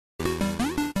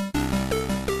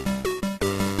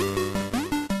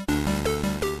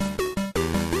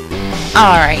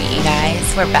Alright, you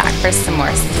guys, we're back for some more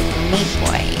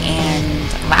meatboy. And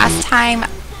last time,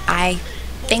 I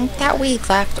think that we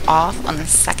left off on the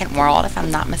second world, if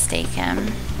I'm not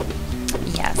mistaken.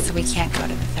 Yeah, so we can't go to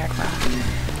the third world.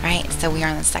 Alright, so we are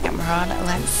on the second world.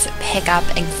 Let's pick up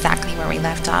exactly where we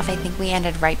left off. I think we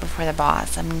ended right before the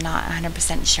boss. I'm not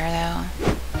 100% sure though.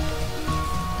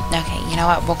 Okay, you know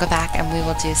what? We'll go back and we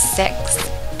will do 6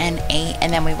 and 8,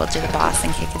 and then we will do the boss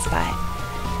and kick his butt.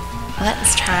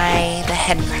 Let's try the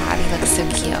head crab. He looks so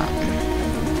cute.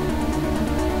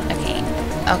 Okay.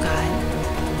 Oh god.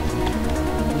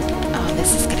 Oh,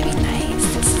 this is gonna be nice.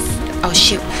 This is... Oh,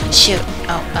 shoot. Shoot.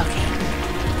 Oh, okay.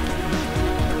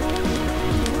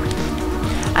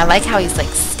 I like how he's like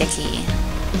sticky.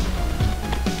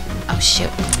 Oh, shoot.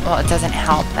 Well, it doesn't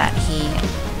help that he...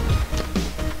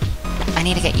 I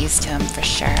need to get used to him for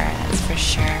sure. That's for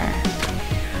sure.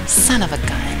 Son of a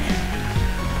gun.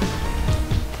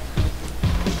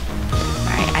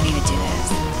 I need to do this.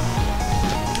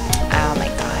 Oh my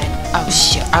god. Oh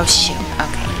shoot. Oh shoot.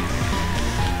 Okay.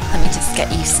 Let me just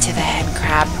get used to the head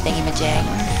crab thingamajig.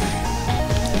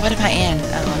 What am I in?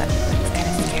 Oh, that kind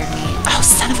of scared me. Oh,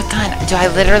 son of a gun. Do I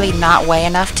literally not weigh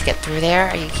enough to get through there?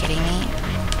 Are you kidding me?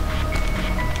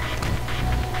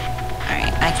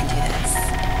 Alright, I can do this.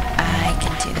 I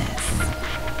can do this.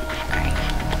 Alright.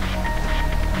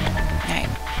 Alright.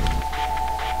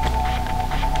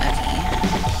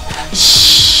 Okay.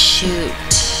 Shoot.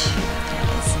 That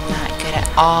is not good at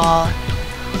all.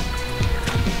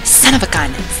 Son of a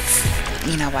gun.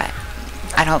 You know what?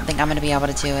 I don't think I'm going to be able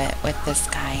to do it with this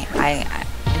guy.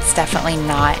 It's definitely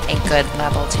not a good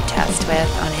level to test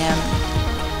with on him.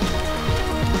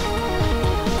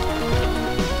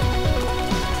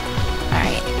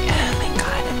 Alright. Oh my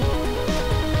god.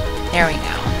 There we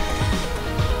go.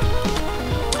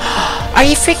 Are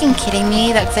you freaking kidding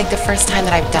me? That's like the first time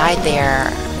that I've died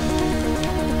there.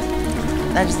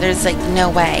 There's like no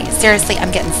way. Seriously,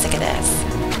 I'm getting sick of this.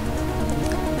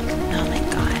 Oh my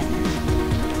god.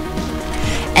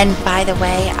 And by the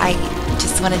way, I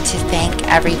just wanted to thank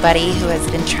everybody who has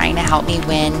been trying to help me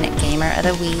win Gamer of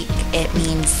the Week. It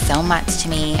means so much to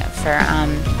me for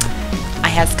I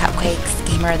has Cupquake's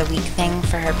Gamer of the Week thing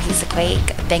for her piece of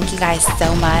Quake. Thank you guys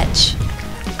so much.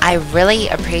 I really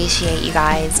appreciate you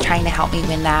guys trying to help me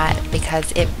win that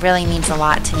because it really means a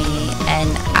lot to me, and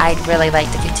I'd really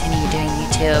like to continue doing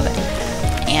YouTube.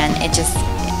 And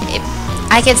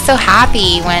I get so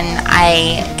happy when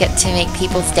I get to make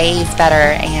people's days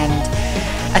better, and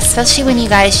especially when you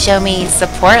guys show me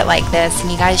support like this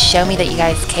and you guys show me that you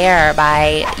guys care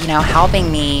by, you know,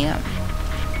 helping me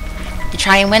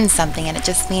try and win something, and it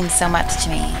just means so much to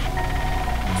me.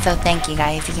 So thank you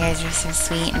guys. You guys are so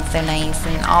sweet and so nice,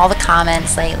 and all the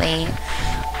comments lately.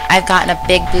 I've gotten a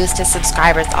big boost of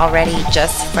subscribers already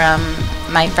just from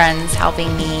my friends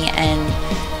helping me and,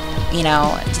 you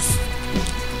know, just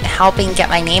helping get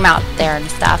my name out there and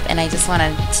stuff. And I just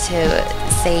wanted to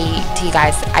say to you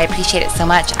guys, I appreciate it so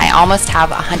much. I almost have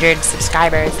 100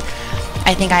 subscribers.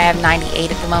 I think I have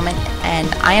 98 at the moment,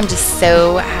 and I am just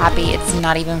so happy. It's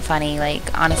not even funny.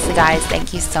 Like, honestly guys,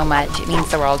 thank you so much. It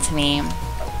means the world to me.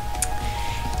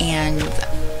 And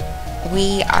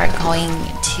we are going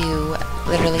to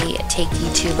literally take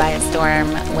YouTube by a storm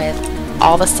with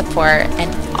all the support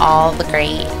and all the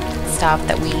great stuff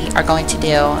that we are going to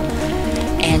do,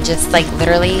 and just like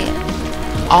literally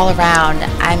all around,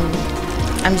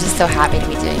 I'm just so happy to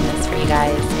be doing this for you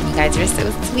guys, and you guys are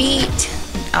so sweet.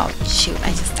 Oh shoot,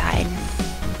 I just died.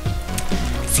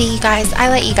 See, you guys, I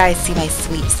let you guys see my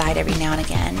sweet side every now and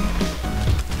again.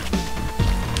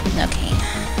 Okay,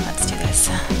 let's do this.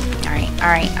 Alright,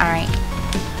 alright, alright.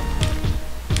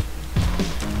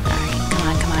 Alright, come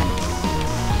on, come on.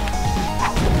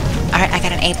 Alright, I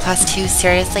got an A+ too.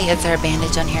 Seriously, is there a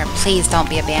bandage on here? Please don't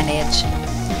be a bandage.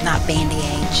 Not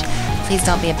bandage. Please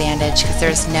don't be a bandage, because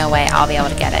there's no way I'll be able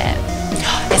to get it.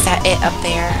 Is that it up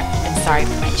there? I'm sorry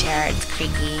for my chair. It's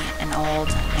creaky and old,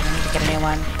 and I need to get a new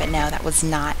one. But no, that was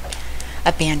not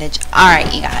a bandage.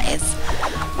 Alright, you guys.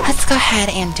 Let's go ahead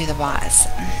and do the boss.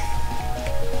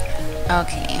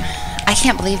 Okay. I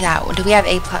can't believe that. Do we have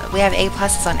A+? We have A+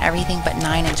 on everything but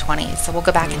 9 and 20. So we'll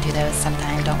go back and do those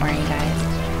sometime. Don't worry, you guys.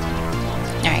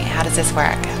 Alright, how does this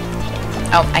work?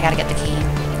 Oh, I gotta get the key.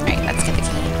 Alright, let's get the key.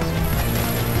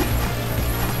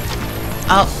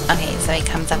 Oh, okay, so he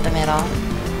comes up the middle.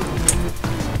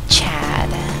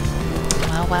 Chad.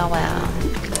 Well, well, well.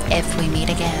 If we meet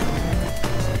again.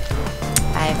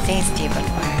 I've faced you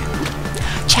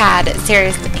before. Chad,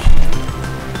 seriously.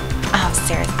 Oh,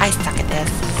 seriously, I suck at this.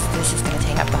 This is going to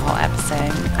take up the whole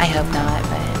episode. I hope not,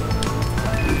 but...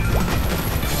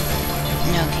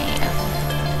 Okay.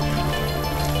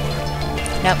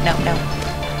 Nope, nope, nope.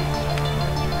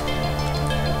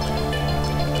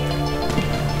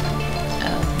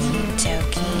 Okie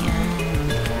dokie.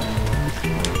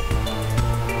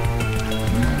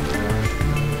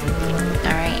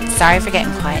 Alright, sorry for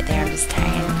getting quiet there. I'm just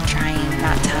trying,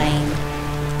 not trying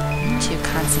to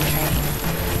concentrate.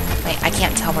 Wait, I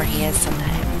can't tell where he is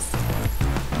sometimes.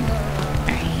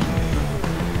 Alright.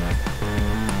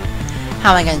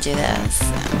 How am I gonna do this?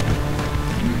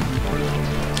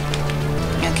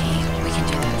 Okay, we can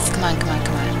do this. Come on, come on,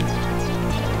 come on.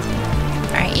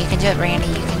 Alright, you can do it, Brandy.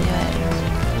 You can do it.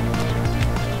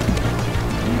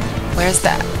 Where's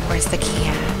the key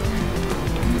at?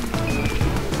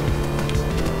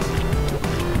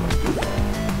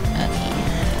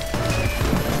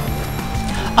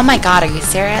 Oh my god, are you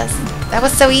serious? That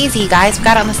was so easy, guys. We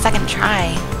got it on the second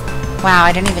try. Wow,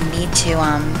 I didn't even need to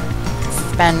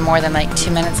spend more than like 2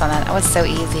 minutes on that. That was so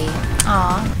easy.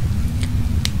 Aw.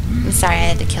 I'm sorry I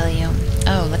had to kill you.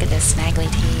 Oh, look at this snaggly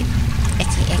teeth.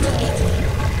 Icky, icky, icky.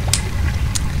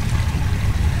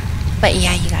 But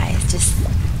yeah, you guys, just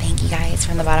thank you guys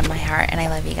from the bottom of my heart, and I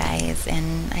love you guys,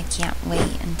 and I can't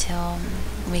wait until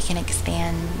we can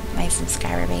expand my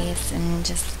subscriber base and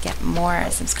just get more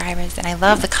subscribers. And I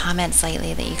love the comments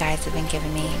lately that you guys have been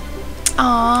giving me.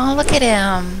 Aw, look at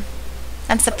him.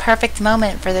 That's the perfect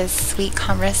moment for this sweet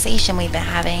conversation we've been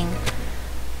having.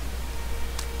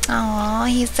 Aw,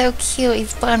 he's so cute.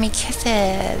 He's blowing me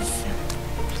kisses.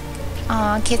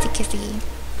 Aw, kissy kissy.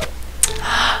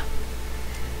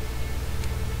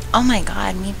 Oh my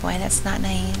god, meatboy, that's not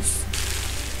nice.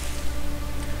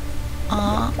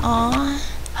 Aw, aw.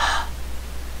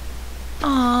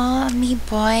 Aw,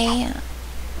 meatboy.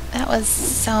 That was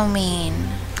so mean.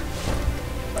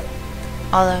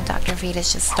 Although Dr.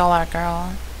 Fetus just stole our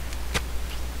girl.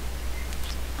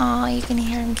 Aw, you can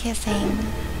hear him kissing.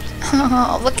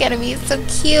 Oh, look at him, he's so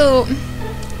cute.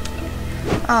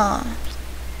 Aw.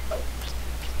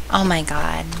 Oh my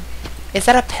god. Is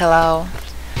that a pillow?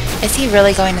 Is he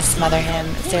really going to smother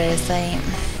him? Seriously?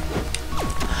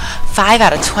 5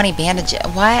 out of 20 bandages.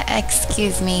 What?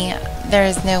 Excuse me. There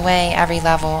is no way every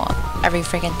level, every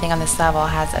freaking thing on this level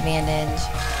has a bandage.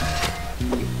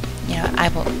 You know, I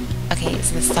will... Okay,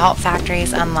 so the salt factory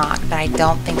is unlocked, but I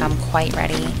don't think I'm quite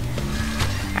ready.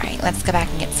 Alright, let's go back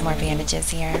and get some more bandages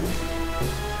here.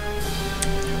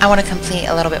 I want to complete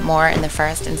a little bit more in the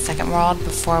first and second world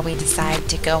before we decide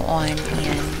to go on and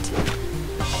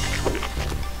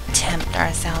tempt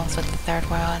ourselves with the third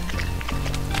world.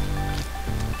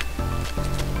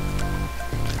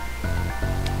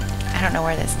 I don't know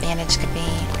where this bandage could be.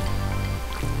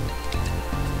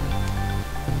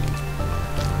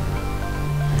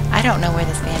 I don't know where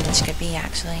this bandage could be,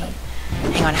 actually.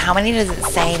 Hang on, how many does it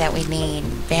say that we need?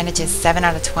 Bandages 7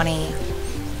 out of 20.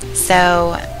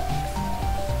 So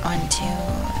 1, 2,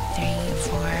 3,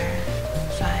 4,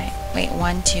 5. Wait,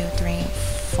 1, 2, 3,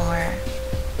 4,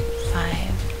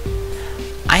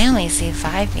 5. I only see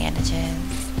 5 bandages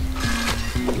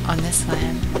on this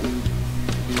one.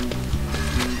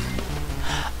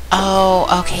 Oh,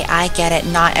 okay, I get it.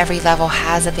 Not every level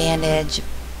has a bandage,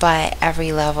 but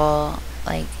every level,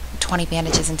 like 20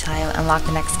 bandages until I unlock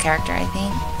the next character, I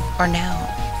think. Or no.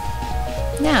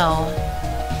 No.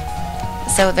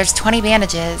 So there's 20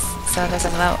 bandages, so there's a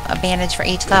bandage for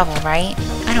each level, right?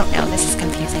 I don't know, this is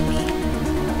confusing me.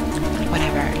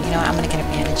 Whatever, you know what, I'm gonna get a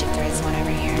bandage if there is one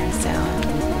over here, so.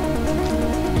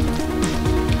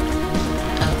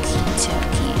 Okie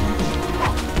dokie.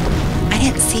 I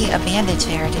didn't see a bandage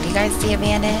there. Did you guys see a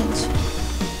bandage?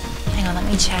 Hang on, let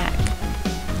me check.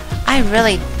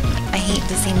 I hate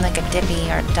to seem like a dippy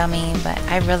or dummy, but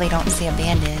I really don't see a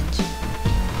bandage.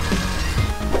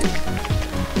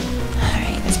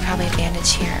 Alright, there's probably a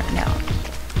bandage here. No.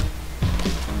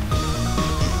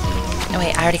 Oh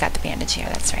wait, I already got the bandage here,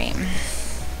 that's right.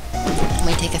 Let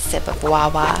me take a sip of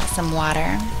Wawa, some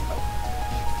water.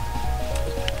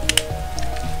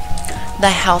 The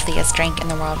healthiest drink in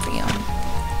the world for you.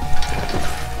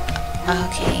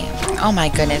 Okay. Oh my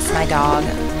goodness, my dog.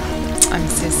 I'm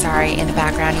so sorry in the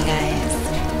background, you guys.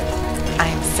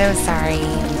 I'm so sorry.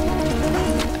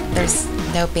 There's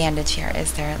no bandage here,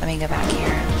 is there? Let me go back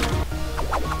here.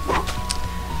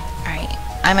 Alright.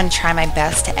 I'm going to try my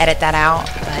best to edit that out,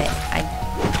 but I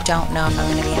don't know if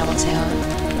I'm going to be able to.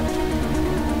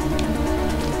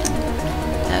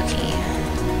 Okay.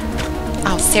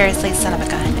 Oh, seriously, son of a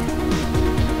gun.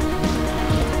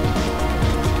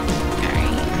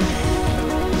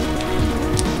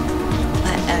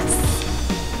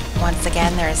 Once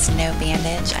again, there is no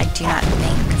bandage, I do not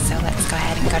think, so let's go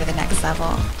ahead and go to the next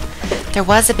level. There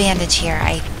was a bandage here,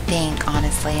 I think,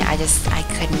 honestly. I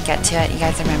couldn't get to it. You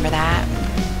guys remember that?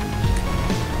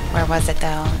 Where was it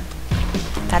though?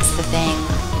 That's the thing.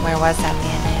 Where was that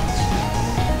bandage?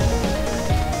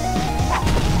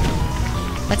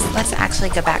 Let's actually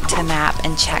go back to the map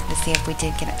and check to see if we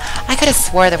did get it. I could have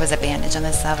swore there was a bandage on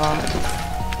this level.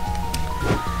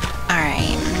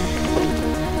 Alright.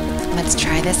 Let's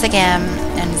try this again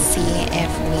and see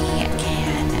if we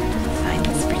can find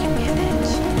this freaking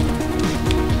bandage.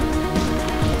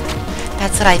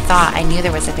 That's what I thought. I knew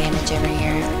there was a bandage over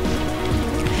here.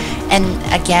 And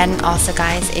again, also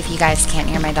guys, if you guys can't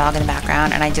hear my dog in the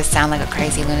background and I just sound like a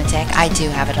crazy lunatic, I do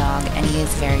have a dog and he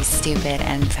is very stupid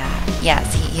and fat.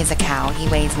 Yes, he's a cow. He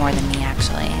weighs more than me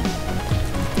actually.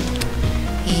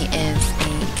 He is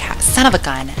a cow. Son of a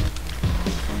gun.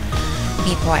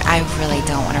 Meat boy, I really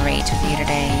don't want to rage with you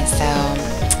today, so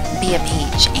be a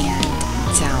peach and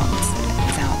don't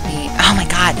be... Oh my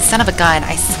god, son of a gun,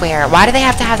 I swear. Why do they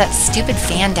have to have that stupid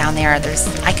fan down there?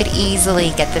 I could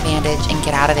easily get the bandage and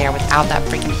get out of there without that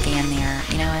freaking fan there.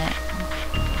 You know what?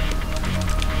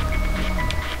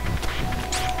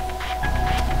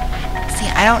 See,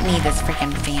 I don't need this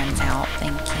freaking fan's help.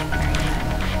 Thank you very much.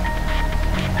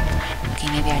 Okay,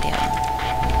 maybe I do.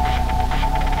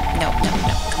 No, come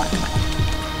on.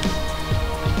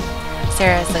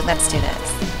 Seriously, let's do this.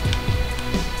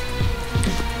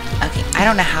 Okay, I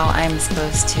don't know how I'm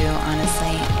supposed to,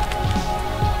 honestly.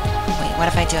 Wait, what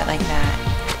if I do it like that?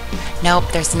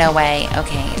 Nope, there's no way.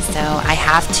 Okay, so I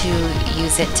have to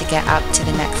use it to get up to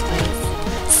the next place.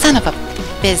 Son of a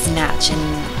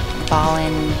biznatchin',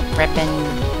 ballin', rippin'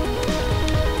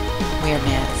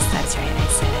 weirdness. That's right, I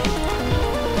said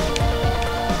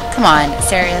it. Come on,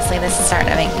 seriously, this is starting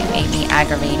to make me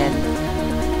aggravated.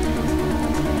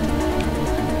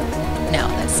 No,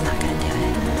 that's not gonna do it.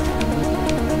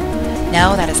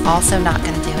 No, that is also not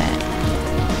gonna do it.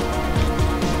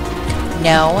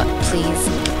 No, please.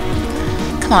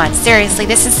 Come on, seriously,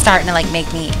 this is starting to like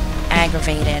make me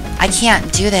aggravated. I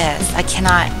can't do this. I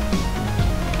cannot.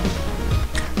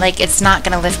 Like, it's not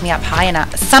gonna lift me up high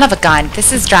enough. Son of a gun,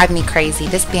 this is driving me crazy.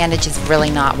 This bandage is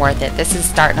really not worth it. This is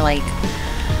starting to like...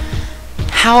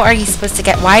 How are you supposed to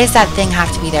get... Why does that thing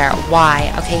have to be there?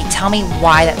 Why? Okay, tell me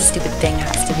why that stupid thing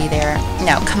has to be there.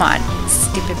 No, come on.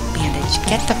 Stupid bandage.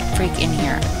 Get the freak in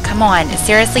here. Come on.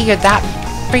 Seriously, you're that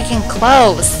freaking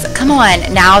close. Come on.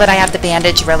 Now that I have the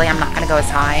bandage, really, I'm not going to go as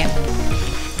high.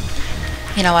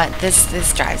 You know what? This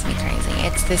drives me crazy.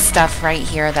 It's this stuff right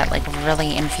here that, like,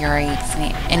 really infuriates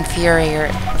me.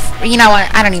 You know what?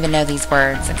 I don't even know these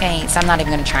words, okay? So I'm not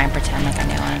even going to try and pretend like I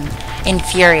know them.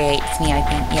 Infuriates me, I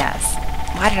think. Yes.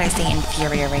 Why did I say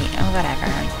infuriate? Oh, whatever.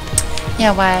 You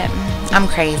know what? I'm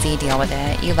crazy. Deal with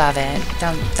it. You love it.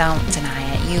 Don't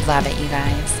deny it. You love it, you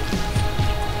guys.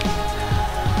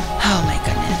 Oh my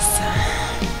goodness.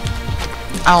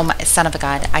 Oh my son of a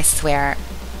god! I swear,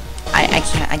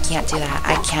 I can't do that.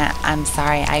 I can't. I'm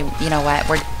sorry. You know what?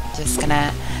 We're just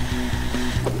gonna.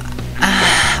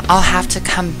 I'll have to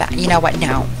come back. You know what?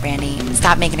 No, Brandy.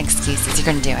 Stop making excuses. You're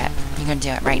gonna do it. You're gonna do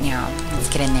it right now. Let's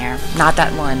get in there. Not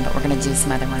that one, but we're gonna do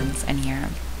some other ones in here.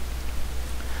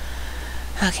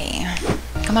 Okay.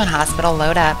 Come on, hospital.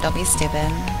 Load up. Don't be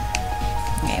stupid.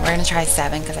 Okay, we're gonna try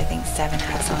 7 because I think 7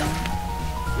 has one.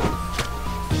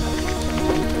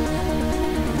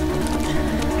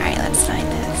 Alright, let's find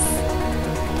this.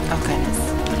 Oh, goodness.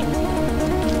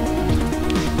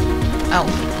 Oh,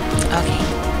 okay.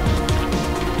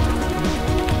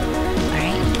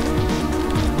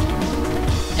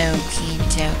 Okie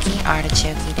dokie,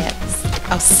 artichoke dips.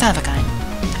 Oh, son of a gun.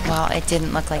 Well, it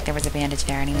didn't look like there was a bandage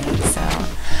there anyway, so...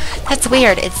 That's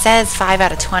weird. It says 5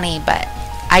 out of 20, but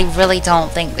I really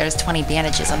don't think there's 20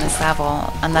 bandages on this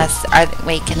level. Unless...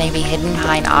 wait, can they be hidden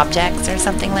behind objects or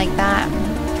something like that?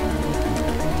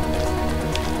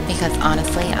 Because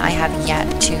honestly, I have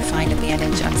yet to find a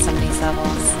bandage on some of these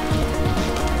levels.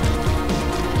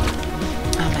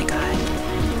 Oh my god.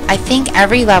 I think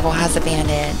every level has a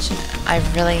bandage. I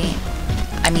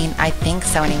mean, I think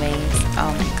so anyways.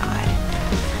 Oh my god.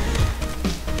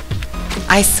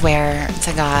 I swear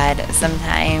to God,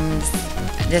 sometimes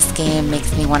this game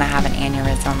makes me want to have an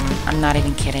aneurysm. I'm not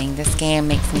even kidding. This game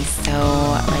makes me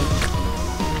so,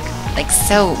 like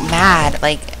so mad.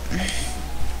 Like,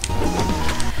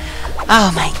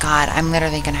 oh my god, I'm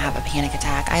literally gonna have a panic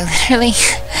attack.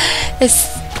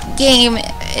 This game,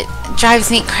 it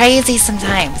drives me crazy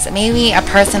sometimes. Maybe a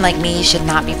person like me should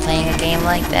not be playing a game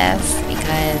like this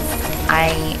because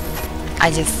I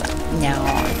just, no.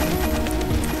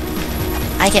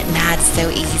 I get mad so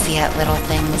easy at little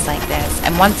things like this.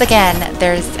 And once again,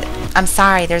 I'm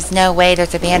sorry, there's no way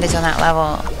there's a bandage on that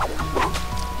level.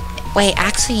 Wait,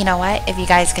 actually, you know what? If you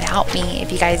guys could help me,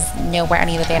 if you guys know where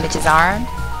any of the bandages are.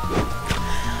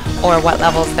 or what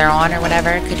levels they're on or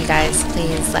whatever, could you guys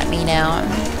please let me know?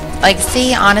 Like,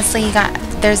 see, honestly,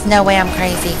 there's no way I'm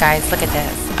crazy, guys. Look at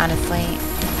this, honestly.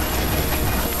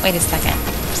 Wait a second.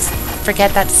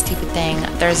 Forget that stupid thing.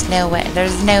 There's no way.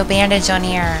 There's no bandage on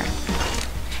here.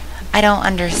 I don't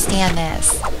understand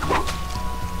this.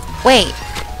 Wait.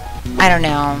 I don't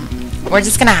know. We're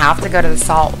just gonna have to go to the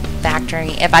salt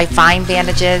factory. If I find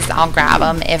bandages, I'll grab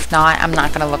them. If not, I'm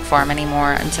not gonna look for them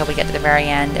anymore until we get to the very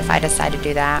end, if I decide to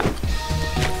do that.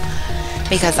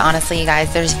 Because honestly, you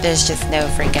guys, there's just no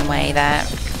freaking way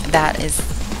that is,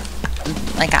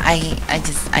 like,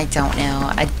 I don't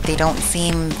know. They don't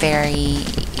seem very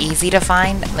easy to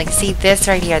find. Like, see this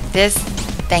right here, this,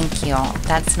 thank you.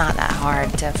 That's not that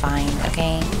hard to find,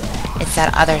 okay? It's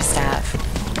that other stuff.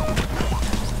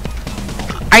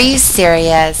 Are you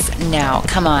serious? No,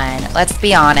 come on. Let's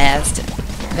be honest.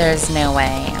 There's no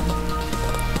way.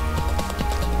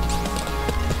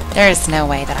 There is no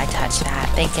way that I touched that.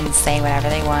 They can say whatever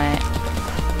they want.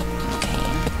 Okay.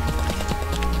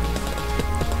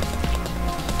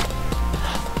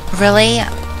 Really?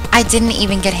 I didn't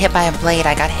even get hit by a blade.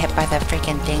 I got hit by the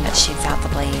freaking thing that shoots out the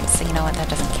blades. So you know what? That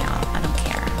doesn't count. I don't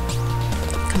care.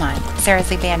 Come on.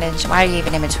 Seriously, bandage. Why are you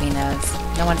even in between those?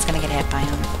 No one's going to get hit by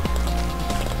them.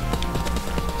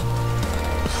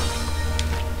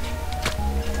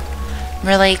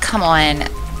 Really? Come on.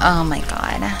 Oh my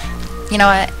god. You know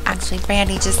what? Actually,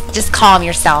 Brandy, just calm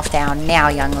yourself down now,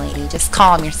 young lady. Just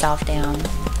calm yourself down.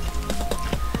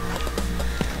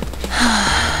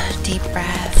 Deep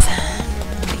breath.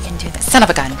 We can do this. Son of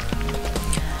a gun.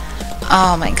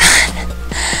 Oh my god.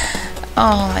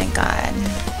 Oh my god.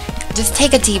 Just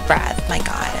take a deep breath. My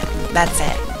god. That's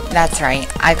it. That's right.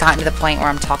 I've gotten to the point where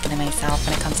I'm talking to myself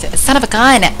when it comes to... Son of a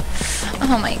gun!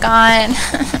 Oh my god.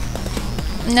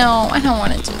 No, I don't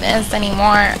want to do this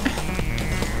anymore.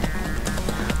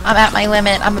 I'm at my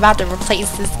limit. I'm about to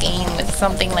replace this game with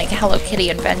something like Hello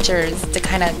Kitty Adventures to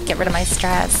kind of get rid of my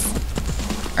stress.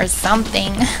 Or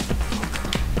something.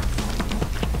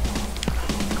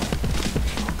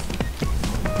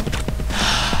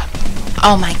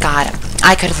 Oh my god.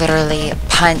 I could literally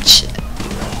punch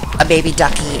a baby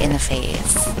ducky in the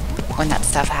face when that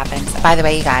stuff happens. By the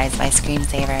way, you guys, my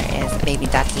screensaver is a baby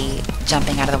ducky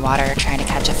jumping out of the water trying to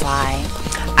catch a fly.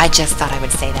 I just thought I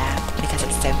would say that because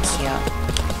it's so cute.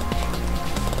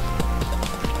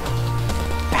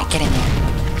 Right, get in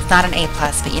there. It's not an A+,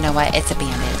 but you know what? It's a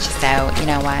bandage. So, you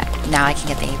know what? Now I can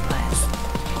get the A+.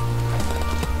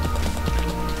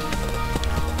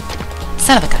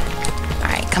 Son of a gun.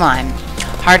 Alright, come on.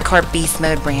 Hardcore beast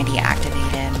mode Brandy activated.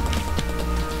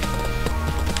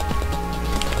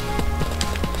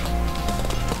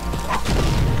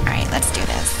 Let's do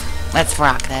this. Let's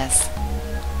rock this.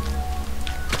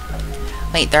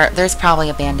 Wait, there's probably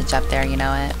a bandage up there, you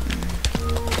know it?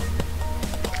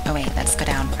 Oh wait, let's go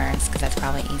down first, because that's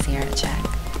probably easier to check.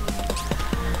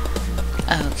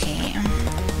 Okay.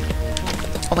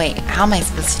 Oh wait, how am I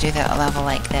supposed to do that a level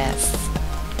like this?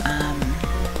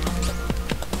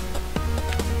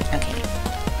 Okay.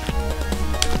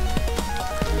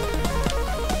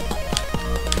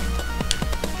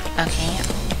 Okay.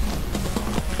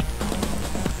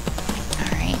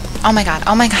 Oh my god,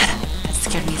 oh my god. That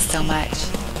scared me so much.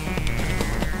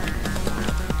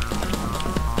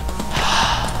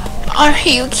 Are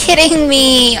you kidding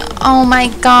me? Oh my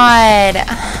god.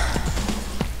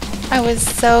 I was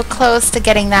so close to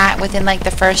getting that within like the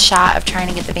first shot of trying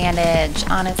to get the bandage,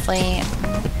 honestly.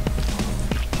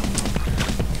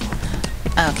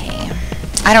 Okay.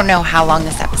 I don't know how long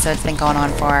this episode's been going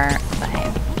on for, but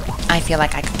I feel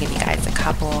like I could give you guys a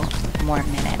couple more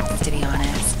minutes, to be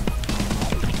honest.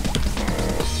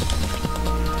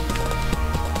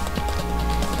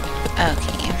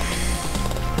 Okay.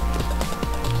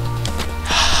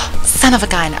 Son of a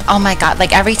gun. Oh my god.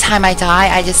 Like every time I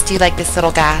die, I just do like this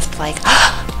little gasp like,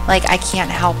 like I can't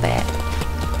help it.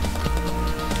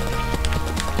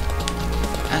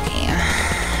 Okay.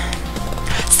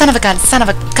 Son of a gun. Son of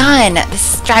a gun.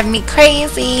 This is driving me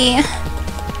crazy.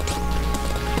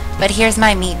 But here's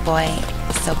my meat boy.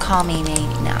 So call me maybe.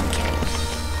 No, I'm kidding.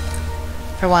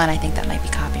 For one, I think that might be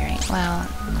copyright. Well,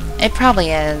 it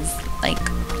probably is. Like,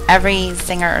 every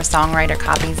singer or songwriter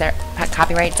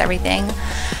copyrights everything,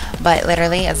 but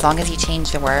literally as long as you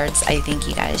change the words, I think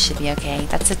you guys should be okay.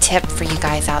 That's a tip for you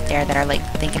guys out there that are like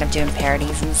thinking of doing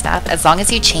parodies and stuff. As long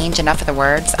as you change enough of the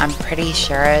words, I'm pretty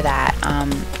sure that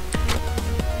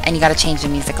and you got to change the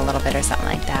music a little bit or something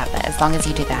like that, but as long as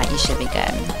you do that, you should be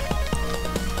good.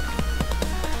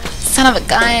 Son of a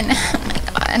gun. Oh my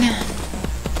god.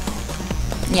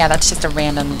 Yeah, that's just a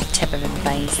random tip of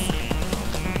advice.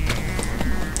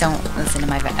 don't listen to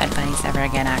my advice ever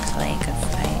again, actually,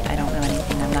 because I don't know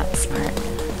anything. I'm not smart.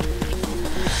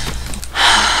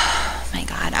 Oh my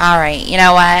God. Alright, you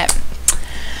know what?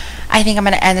 I think I'm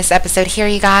going to end this episode here,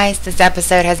 you guys. This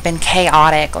episode has been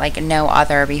chaotic like no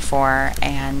other before,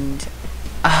 and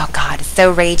oh God,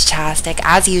 so rage-tastic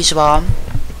as usual.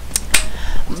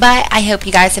 But I hope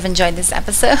you guys have enjoyed this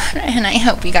episode, and I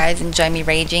hope you guys enjoy me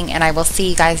raging, and I will see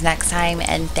you guys next time,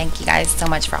 and thank you guys so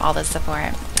much for all the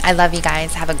support. I love you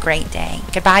guys. Have a great day.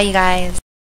 Goodbye, you guys.